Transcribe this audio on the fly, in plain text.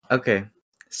Okay,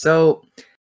 so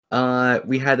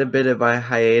we had a bit of a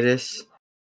hiatus.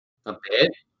 A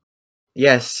bit?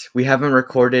 Yes, we haven't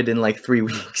recorded in like 3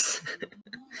 weeks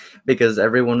because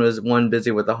everyone was, one,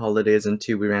 busy with the holidays, and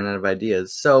two, we ran out of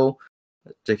ideas. So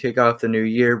to kick off the new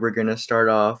year, we're gonna start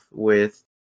off with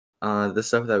the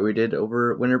stuff that we did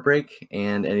over winter break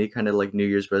and any kind of like New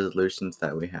Year's resolutions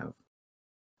that we have.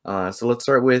 So let's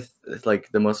start with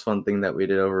like the most fun thing that we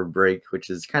did over break, which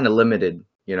is kind of limited,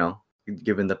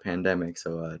 given the pandemic.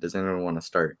 So does anyone want to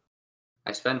start?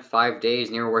 I spent 5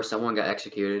 days near where someone got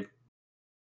executed.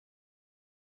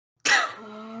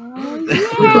 A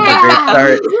great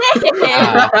start.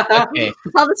 Okay.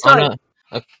 Tell the story.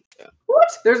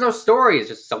 What? There's no story. It's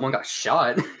just someone got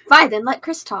shot. Fine, then let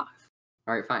Chris talk.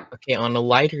 All right, fine. Okay, on a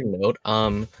lighter note,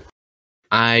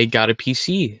 I got a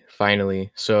PC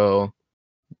finally, so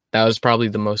that was probably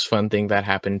the most fun thing that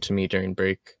happened to me during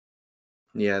break.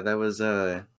 Yeah, that was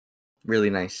really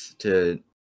nice to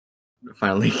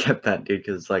finally get that, dude,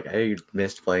 because like I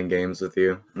missed playing games with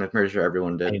you, and I'm pretty sure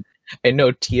everyone did. I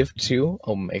know TF2,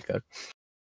 oh my god.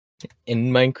 In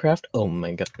Minecraft, oh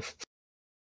my god.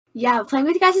 Yeah, playing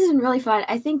with you guys has been really fun.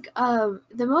 I think the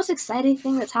most exciting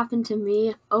thing that's happened to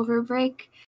me over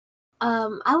break,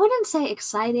 I wouldn't say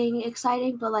exciting,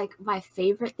 but like my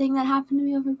favorite thing that happened to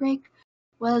me over break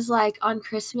was like on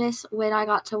Christmas when I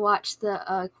got to watch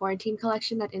the quarantine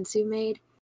collection that Insu made.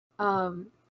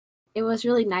 It was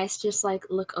really nice just like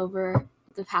look over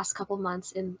the past couple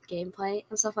months in gameplay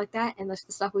and stuff like that, and the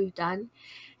stuff we've done.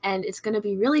 And it's gonna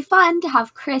be really fun to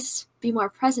have Chris be more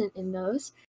present in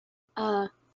those.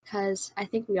 Because I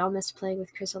think we all miss playing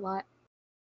with Chris a lot.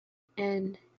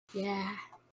 And yeah.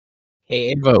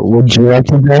 Hey Ava, would you like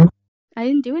to go? I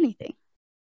didn't do anything.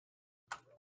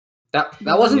 That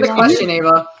wasn't the Yeah. question,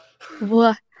 Ava.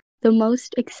 Well, the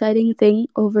most exciting thing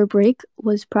over break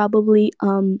was probably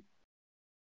I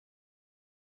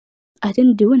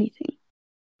didn't do anything.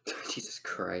 Jesus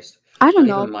Christ. I don't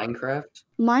Not know. even Minecraft?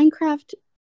 Minecraft,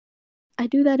 I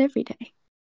do that every day.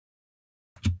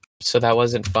 So that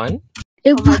wasn't fun?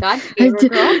 It Oh my god, gamer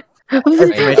girl.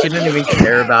 Anyway, she didn't even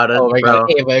care about us, Oh my bro.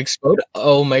 god, Ava exploded.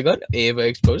 Oh my god, Ava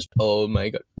exposed. Oh my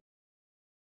god.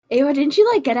 Ava, didn't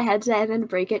you like get a headset and then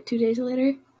break it 2 days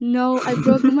later? No, I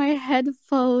broke my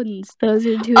headphones. Those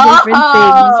are two different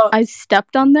things. I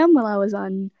stepped on them while I was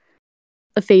on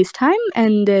a FaceTime,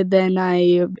 and then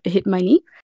I hit my knee.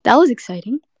 That was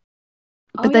exciting.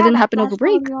 But that didn't happen over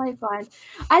break. Really fun.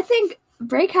 I think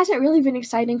break hasn't really been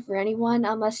exciting for anyone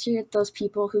unless you're those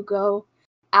people who go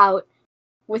out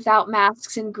without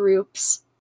masks in groups,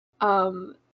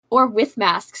 or with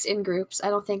masks in groups. I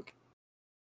don't think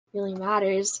really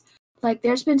matters. Like,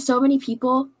 there's been so many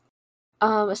people,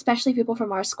 especially people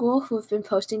from our school, who have been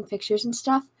posting pictures and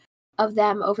stuff of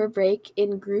them over break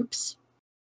in groups,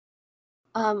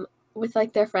 with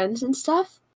like their friends and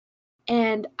stuff.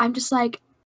 And I'm just like,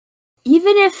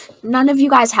 even if none of you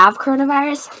guys have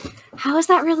coronavirus, how is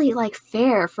that really like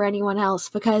fair for anyone else?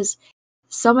 Because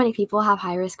so many people have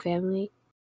high risk family,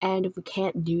 and if we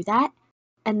can't do that,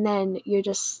 and then you're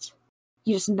just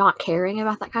not caring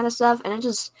about that kind of stuff, and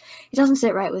it doesn't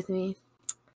sit right with me.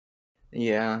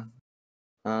 Yeah.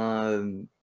 I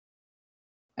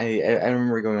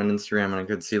remember going on Instagram and I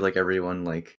could see like everyone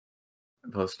like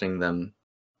posting them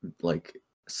like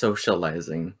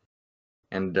socializing.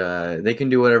 And they can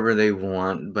do whatever they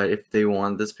want, but if they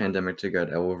want this pandemic to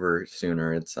get over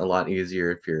sooner, it's a lot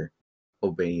easier if you're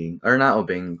obeying, or not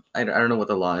obeying. I don't know what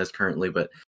the law is currently, but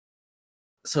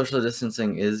social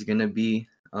distancing is going to be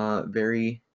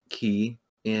very key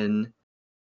in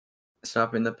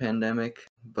stopping the pandemic.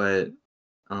 But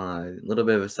a little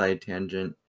bit of a side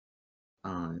tangent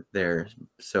there.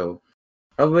 So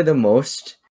probably the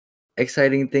most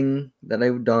exciting thing that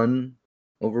I've done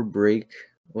over break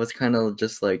was kind of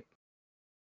just like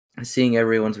seeing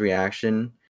everyone's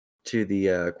reaction to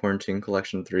the Quarantine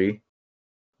Collection 3,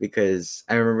 because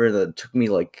I remember that it took me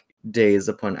like days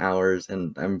upon hours,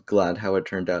 and I'm glad how it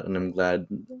turned out, and I'm glad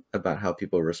about how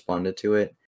people responded to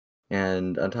it.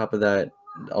 And on top of that,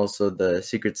 also the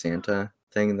Secret Santa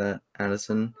thing that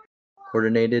Addison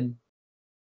coordinated,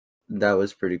 that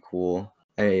was pretty cool.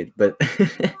 But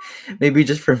maybe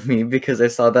just for me, because I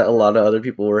saw that a lot of other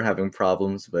people were having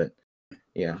problems, but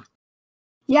yeah.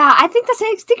 Yeah, I think the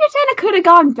Secret Santa could have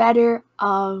gone better.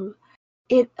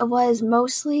 It was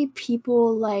mostly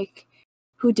people like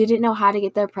who didn't know how to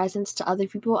get their presents to other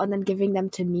people and then giving them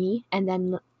to me, and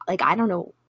then like, I don't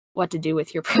know what to do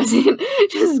with your present.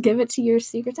 Just give it to your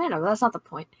Secret Santa. But that's not the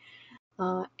point.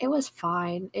 It was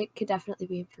fine. It could definitely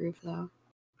be improved though.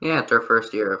 Yeah, it's our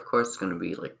first year. Of course it's going to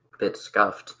be like a bit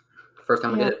scuffed. First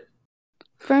time we did it.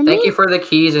 For Thank me, you for the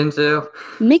keys into.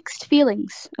 mixed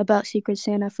feelings about Secret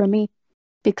Santa for me.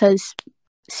 Because,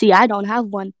 see, I don't have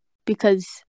one.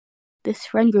 Because this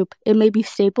friend group, it may be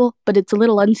stable, but it's a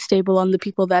little unstable on the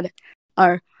people that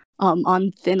are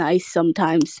on thin ice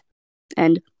sometimes.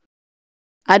 And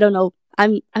I don't know.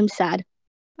 I'm sad.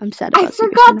 I'm sad I about Secret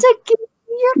forgot Santa. to give you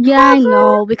your Yeah, I cover.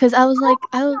 know, because I was like,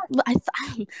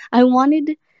 I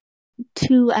wanted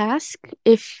to ask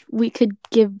if we could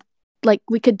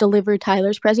we could deliver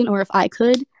Tyler's present, or if I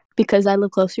could, because I live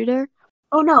closer to her.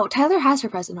 Oh no, Tyler has her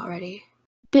present already.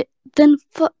 But then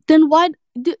why?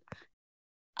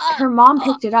 Her mom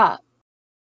picked it up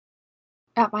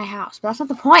at my house, but that's not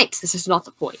the point. This is not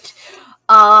the point.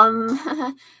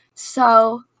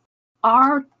 So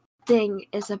our thing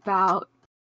is about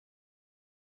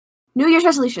New Year's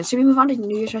resolutions. Should we move on to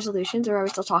New Year's resolutions, or are we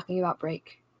still talking about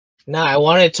break? No, I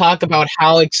want to talk about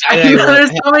how excited I know, I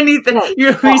there's was. so many things.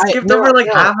 We skipped over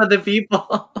like half of the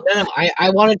people. No, I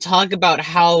want to talk about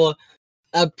how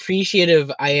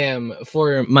appreciative I am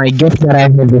for my gift that I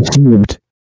have received.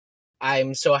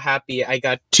 I'm so happy I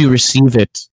got to receive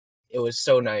it. It was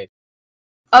so nice.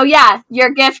 Oh yeah, your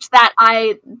gift that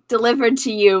I delivered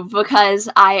to you because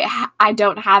I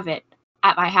don't have it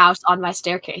at my house on my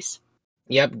staircase.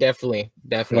 Yep, definitely.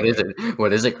 What is it?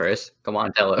 What is it, Chris? Come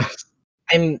on, tell us.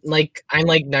 I'm like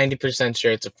 90%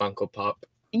 sure it's a Funko Pop.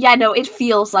 Yeah, no, it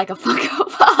feels like a Funko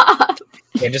Pop.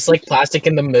 Yeah, just like plastic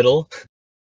in the middle.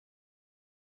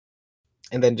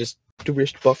 And then just the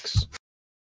wrist box.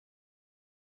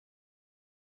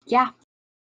 Yeah.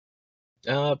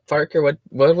 Parker, what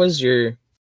was your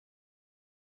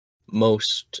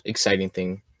most exciting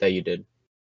thing that you did?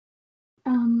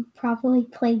 Probably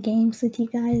play games with you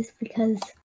guys because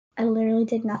I literally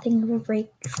did nothing over break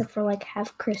except for like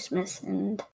have Christmas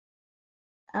and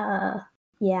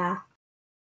yeah.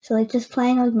 So like just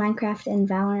playing like Minecraft and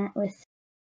Valorant with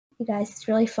you guys is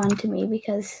really fun to me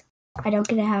because I don't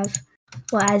get to have,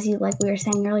 well, as you like we were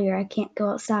saying earlier, I can't go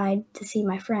outside to see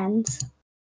my friends.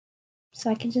 So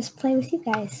I can just play with you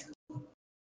guys.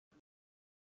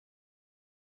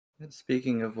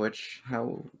 Speaking of which,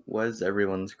 how was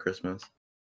everyone's Christmas?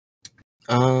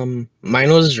 Mine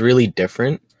was really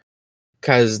different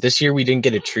because this year we didn't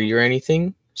get a tree or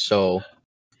anything, so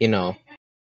you know.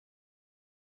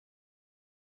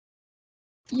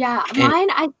 Yeah, And- mine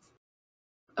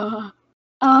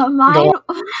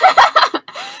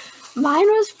mine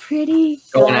was pretty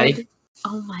Go on, good. Eddie.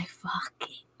 Oh my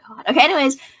fucking god. Okay,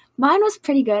 anyways, mine was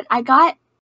pretty good. I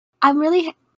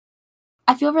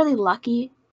feel really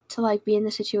lucky to like be in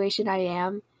the situation I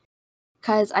am,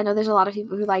 because I know there's a lot of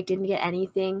people who like didn't get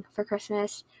anything for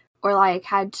Christmas or like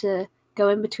had to go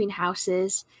in between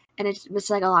houses, and it was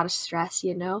like a lot of stress,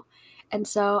 you know? And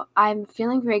so I'm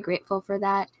feeling very grateful for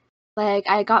that. Like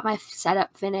I got my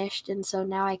setup finished, and so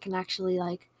now I can actually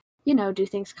like, you know, do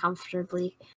things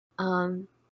comfortably. I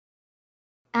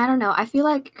don't know. I feel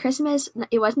like Christmas,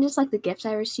 it wasn't just like the gifts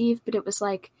I received, but it was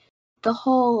like the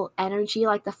whole energy,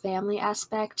 like the family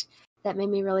aspect that made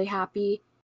me really happy.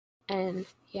 And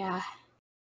yeah.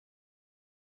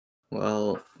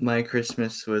 Well, my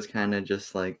Christmas was kind of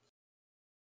just like,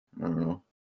 I don't know.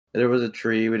 There was a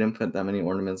tree. We didn't put that many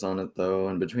ornaments on it though.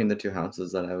 And between the two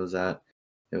houses that I was at,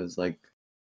 it was like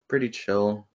pretty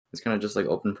chill. It's kind of just like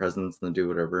open presents and do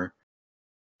whatever.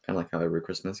 Kind of like how every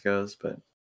Christmas goes, but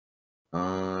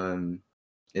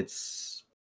it's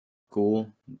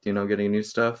cool, you know, getting new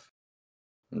stuff.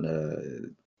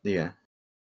 And yeah.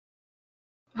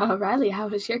 Oh, Riley, how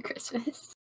was your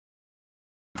Christmas?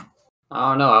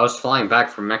 Oh no, I was flying back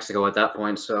from Mexico at that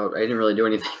point, so I didn't really do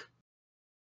anything.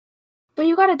 But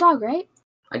you got a dog, right?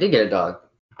 I did get a dog.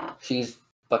 She's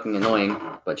fucking annoying,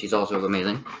 but she's also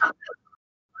amazing.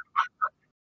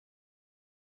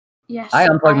 Yes. I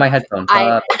unplugged my headphones.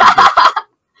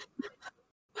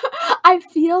 I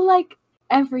feel like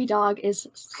every dog is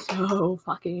so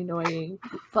fucking annoying,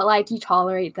 but like you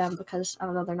tolerate them because I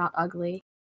don't know, they're not ugly.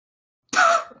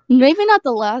 Maybe not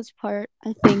the last part,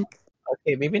 I think.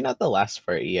 Okay, maybe not the last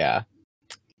part, yeah.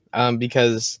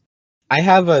 Because I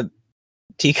have a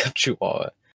teacup chihuahua,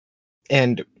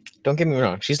 and don't get me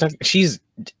wrong, she's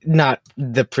not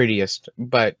the prettiest,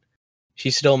 but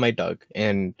she's still my dog,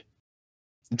 and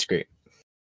it's great.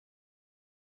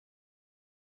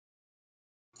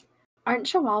 Aren't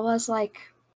chihuahuas like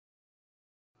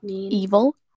mean?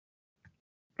 Evil.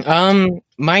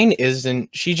 Mine isn't.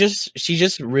 She's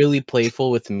just really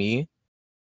playful with me,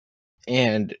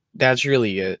 and that's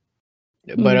really it.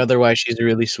 But otherwise, she's a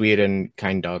really sweet and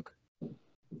kind dog.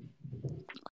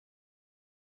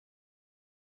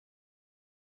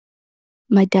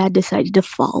 My dad decided to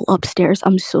fall upstairs.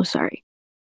 I'm so sorry.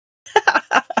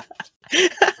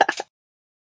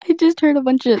 I just heard a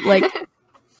bunch of like,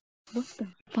 what the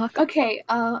fuck? Okay,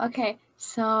 okay.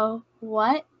 So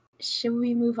what should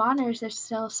we move on, or is there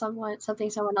still something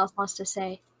someone else wants to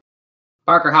say?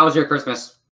 Parker, how was your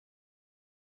Christmas?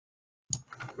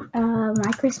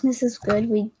 My Christmas is good.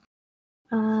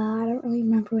 I don't really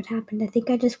remember what happened. I think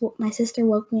my sister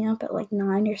woke me up at like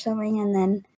 9 or something, and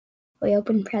then we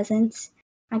opened presents.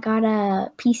 I got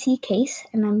a PC case,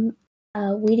 and I'm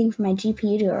waiting for my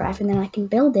GPU to arrive, and then I can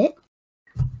build it.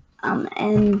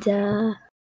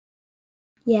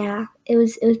 Yeah, it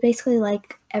was basically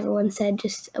like everyone said,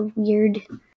 just a weird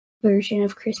version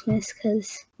of Christmas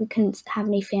because we couldn't have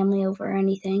any family over or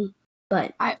anything.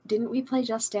 But Didn't we play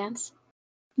Just Dance?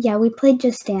 yeah, we played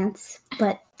Just Dance,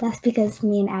 but that's because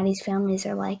me and Addie's families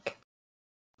are like,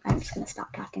 I'm just gonna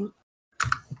stop talking.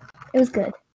 It was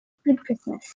good. Good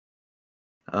Christmas.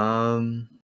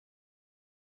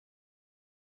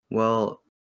 Well,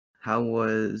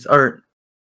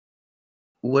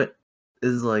 what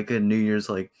is like a New Year's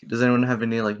like? Does anyone have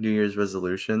any like New Year's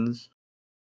resolutions?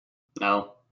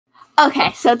 No.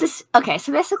 Okay, so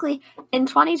basically in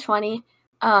 2020,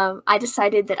 I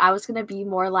decided that I was gonna be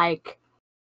more like,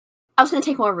 I was gonna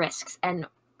take more risks, and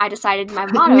I decided my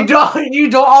motto. You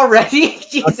don't already?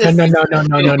 Jesus. No. And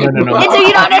so you don't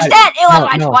understand. It was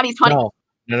my 2020.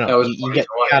 No. That was You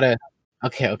gotta.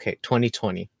 Okay.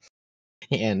 2020,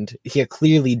 and he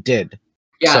clearly did.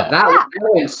 Yeah, So, that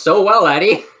went so well,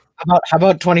 Eddie. How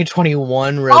about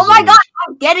 2021 resolution? Oh my god,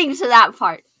 I'm getting to that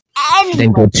part.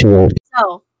 Anyway,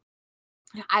 so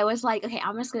I was like, okay,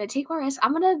 I'm just gonna take more risks.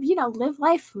 I'm gonna, live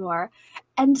life more,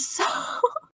 and so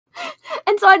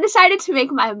I decided to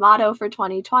make my motto for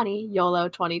 2020 YOLO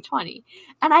 2020,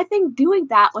 and I think doing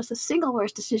that was the single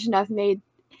worst decision I've made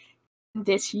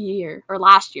this year, or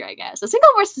last year, I guess. The single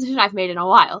worst decision I've made in a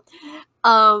while.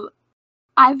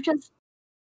 I've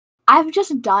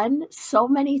just done so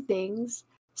many things,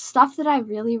 stuff that I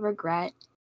really regret,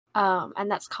 and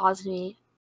that's caused me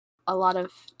a lot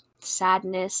of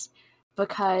sadness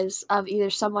because of either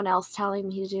someone else telling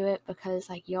me to do it, because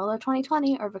like YOLO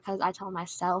 2020, or because I tell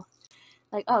myself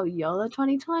like, oh, YOLO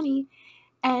 2020.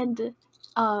 And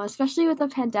especially with the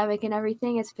pandemic and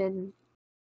everything, it's been,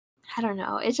 I don't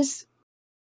know, it's just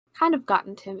kind of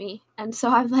gotten to me. And so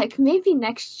I'm like, maybe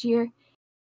next year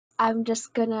I'm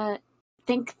just gonna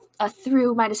think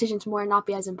through my decisions more and not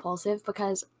be as impulsive,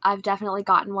 because I've definitely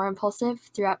gotten more impulsive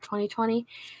throughout 2020.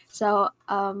 So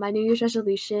my New Year's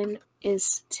resolution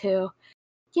is to,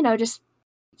 just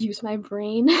use my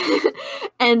brain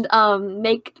and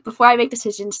before I make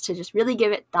decisions, to just really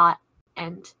give it thought,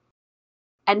 and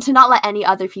to not let any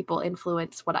other people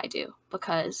influence what I do,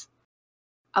 because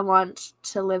I want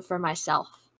to live for myself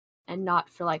and not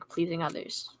for like pleasing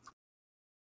others.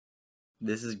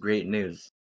 This is great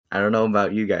news. I don't know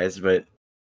about you guys, but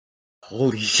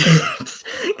holy shit.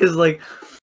 Because, like,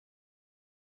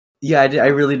 yeah, I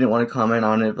really didn't want to comment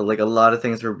on it, but, like, a lot of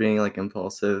things were being, like,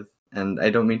 impulsive. And I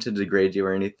don't mean to degrade you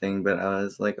or anything, but I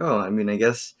was like, oh, I mean, I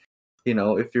guess,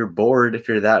 if you're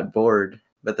that bored,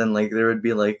 but then, like, there would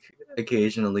be, like,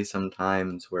 occasionally some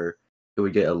times where it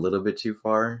would get a little bit too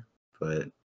far, but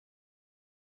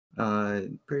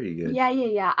pretty good.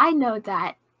 Yeah, I know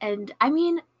that. And I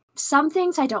mean, some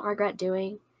things I don't regret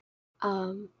doing.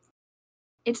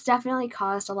 It's definitely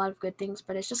caused a lot of good things,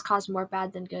 but it's just caused more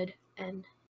bad than good. And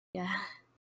yeah.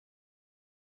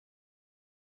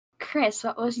 Chris,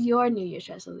 what was your New Year's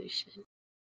resolution?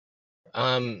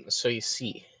 So you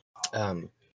see, a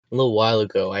little while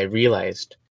ago, I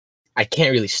realized I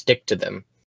can't really stick to them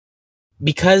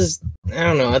because, I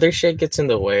don't know, other shit gets in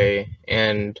the way,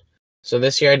 and so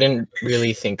this year I didn't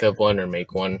really think of one or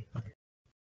make one.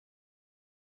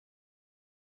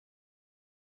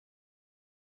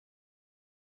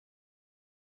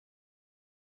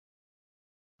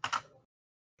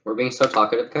 We're being so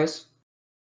talkative, guys.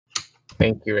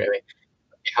 Thank you, really.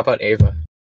 How about Ava?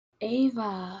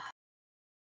 Ava.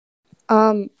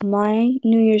 My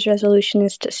New Year's resolution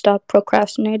is to stop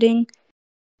procrastinating,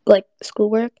 like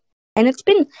schoolwork, and it's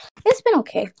been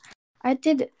okay. I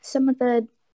did some of the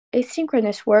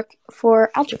asynchronous work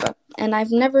for algebra, and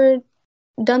I've never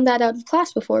done that out of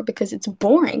class before because it's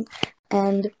boring,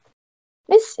 and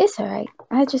it's alright.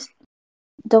 I just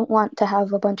don't want to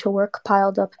have a bunch of work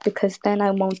piled up, because then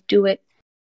I won't do it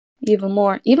even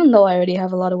more, even though I already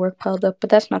have a lot of work piled up, but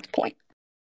that's not the point.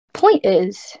 Point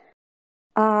is,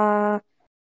 I'm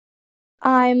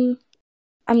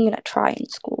gonna try in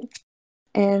school,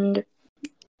 and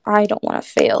I don't want to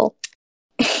fail.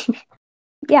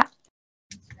 Yeah.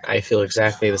 I feel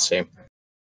exactly the same.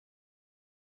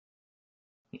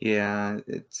 Yeah,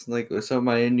 it's like, so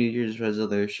my New Year's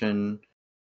resolution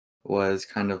was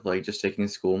kind of like just taking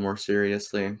school more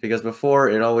seriously, because before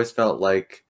it always felt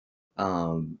like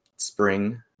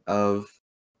spring of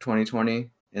 2020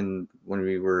 and when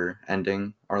we were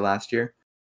ending our last year,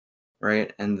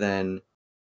 right? And then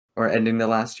or ending the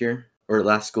last year or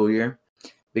last school year,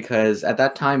 because at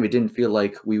that time it didn't feel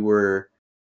like we were,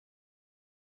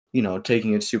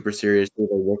 taking it super seriously.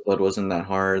 The workload wasn't that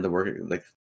hard. The work, like,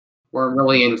 Weren't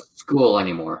really in school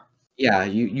anymore. yeah,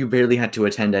 you barely had to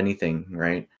attend anything,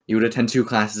 right? You would attend 2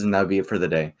 classes and that would be it for the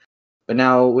day. But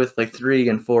now with like 3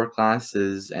 and 4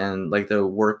 classes and like the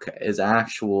work is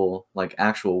actual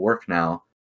work now,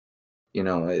 you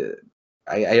know,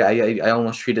 I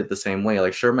almost treat it the same way.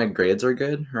 Like, sure, my grades are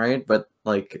good, right? But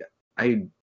like I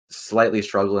slightly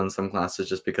struggle in some classes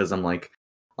just because I'm like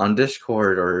on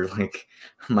Discord or like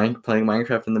playing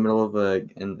Minecraft in the middle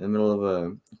of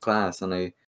a class, and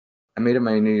I made it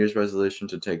my New Year's resolution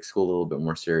to take school a little bit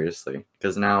more seriously,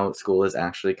 because now school is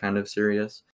actually kind of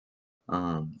serious.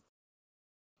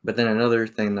 But then another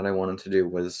thing that I wanted to do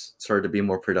was start to be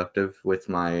more productive with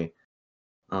my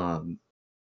um,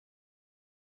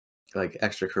 like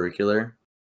extracurricular,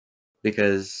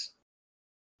 because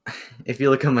if you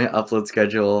look at my upload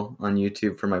schedule on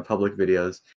YouTube for my public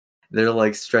videos, they're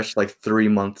like stretched like 3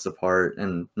 months apart,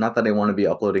 and not that I want to be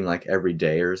uploading like every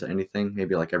day or anything,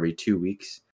 maybe like every 2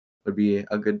 weeks would be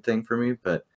a good thing for me,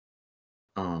 but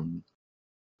um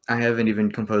I haven't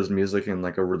even composed music in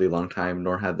like a really long time,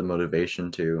 nor had the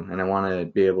motivation to, and I want to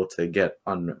be able to get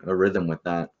on a rhythm with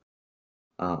that.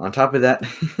 On top of that,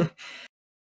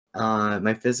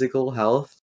 my physical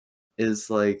health is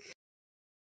like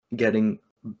getting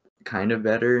kind of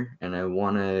better, and I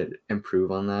want to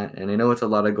improve on that. And I know it's a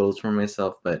lot of goals for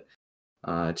myself, but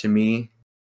to me,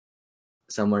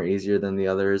 some are easier than the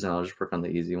others, and I'll just work on the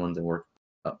easy ones and work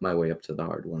up my way up to the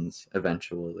hard ones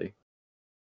eventually.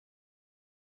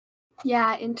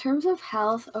 Yeah, in terms of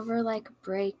health over like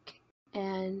break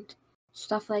and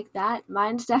stuff like that,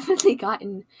 mine's definitely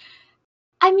gotten,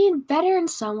 I mean, better in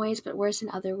some ways, but worse in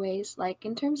other ways. Like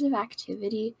in terms of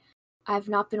activity, I've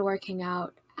not been working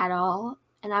out at all.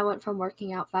 And I went from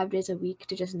working out 5 days a week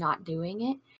to just not doing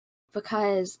it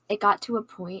because it got to a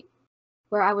point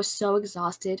where I was so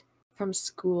exhausted from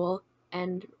school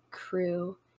and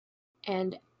crew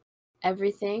and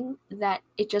everything that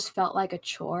it just felt like a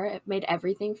chore. It made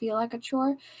everything feel like a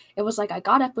chore. It was like I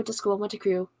got up, went to school, went to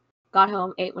crew, got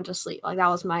home, ate, went to sleep. Like that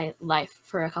was my life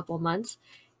for a couple of months.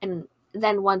 And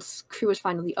then once crew was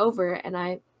finally over and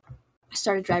I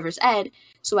started driver's ed,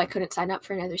 so I couldn't sign up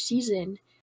for another season,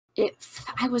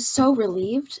 I was so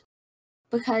relieved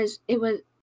because it was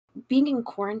being in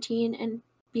quarantine and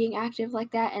being active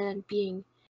like that, and then being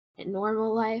in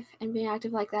normal life and being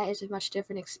active like that is a much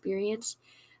different experience.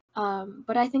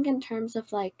 But I think in terms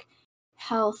of like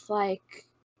health, like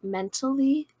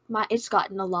mentally, it's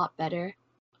gotten a lot better.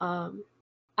 I'm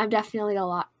definitely a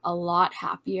lot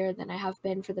happier than I have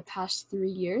been for the past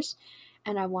 3 years,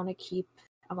 and I want to keep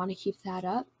that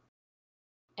up.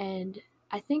 And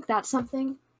I think that's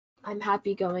something I'm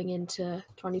happy going into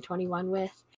 2021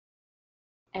 with.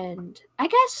 And I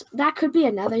guess that could be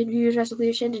another New Year's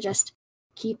resolution, to just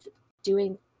keep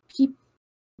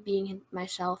being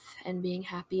myself and being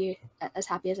as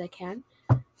happy as I can.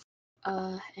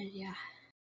 And yeah.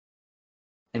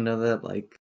 I know that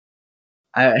like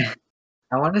I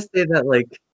I want to say that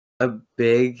like a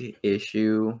big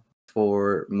issue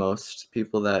for most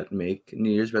people that make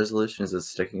New Year's resolutions is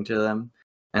sticking to them,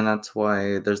 and that's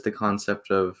why there's the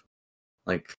concept of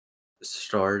like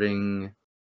starting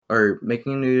or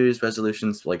making New Year's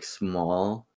resolutions like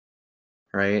small,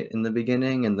 right, in the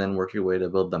beginning, and then work your way to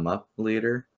build them up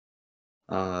later.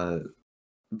 Uh,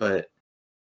 but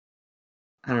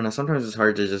I don't know. Sometimes it's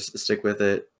hard to just stick with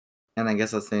it, and I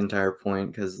guess that's the entire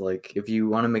point. Because like, if you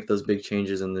want to make those big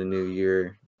changes in the new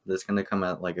year, that's gonna come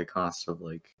at like a cost of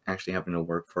like actually having to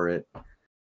work for it.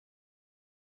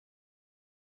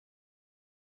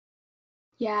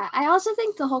 Yeah, I also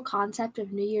think the whole concept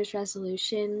of New Year's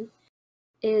resolution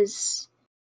is,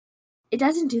 it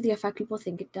doesn't do the effect people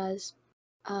think it does.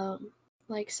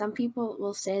 Like some people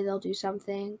will say they'll do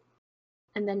something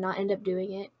and then not end up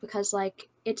doing it because like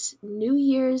it's New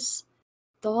Year's,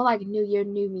 the whole like New Year,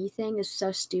 New Me thing is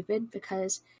so stupid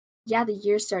because yeah, the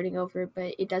year's starting over,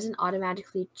 but it doesn't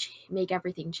automatically make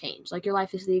everything change. Like your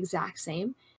life is the exact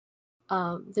same.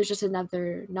 There's just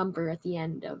another number at the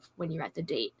end of when you're at the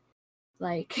date.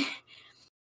 Like,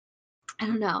 I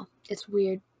don't know. It's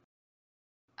weird.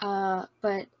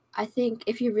 But I think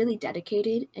if you're really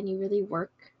dedicated and you really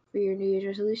work for your New Year's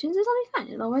resolutions, it'll be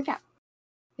fine. It'll work out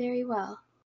very well.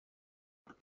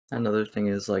 Another thing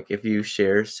is like if you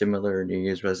share similar New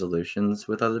Year's resolutions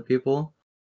with other people,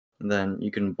 then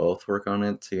you can both work on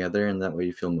it together, and that way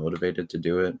you feel motivated to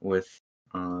do it with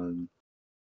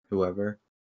whoever.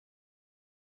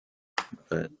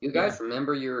 But You guys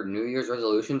remember your New Year's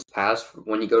resolutions past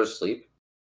when you go to sleep?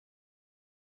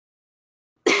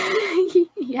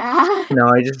 Yeah.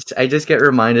 no, I just get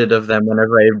reminded of them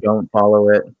whenever I don't follow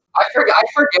it. I forget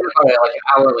about it like an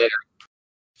hour later.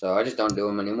 So I just don't do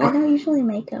them I anymore. don't usually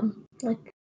make them.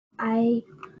 Like, I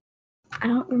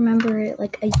don't remember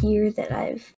like a year that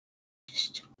I've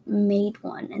just made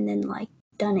one and then like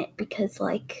done it, because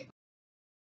like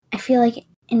I feel like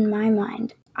in my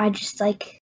mind I just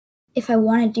like, if I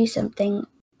want to do something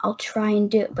I'll try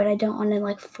and do it, but I don't want to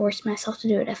like force myself to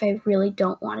do it if I really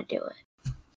don't want to do it.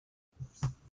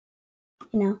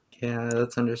 You know? Yeah,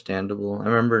 that's understandable. I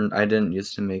remember I didn't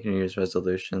used to make New Year's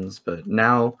resolutions, but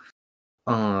now,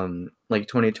 like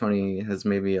 2020 has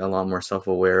made me a lot more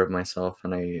self-aware of myself,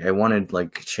 and I wanted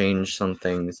like change some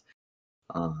things,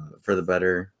 for the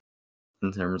better,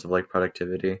 in terms of like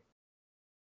productivity.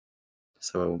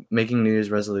 So making New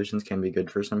Year's resolutions can be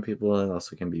good for some people, and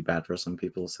also can be bad for some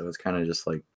people. So it's kind of just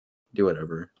like do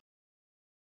whatever.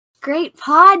 Great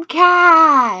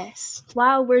podcast.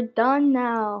 Wow, we're done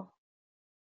now.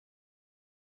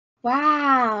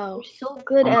 Wow. We're so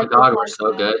good Oh at my the god, we're so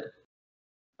podcast. good.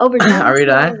 Oh, we're done. Are we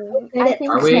done? Good I at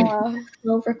think Are we? so.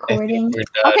 slow recording. We're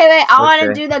done. Okay, wait. I want to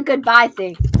Okay. do the goodbye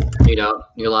thing. You don't.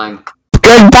 You're lying.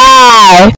 Goodbye.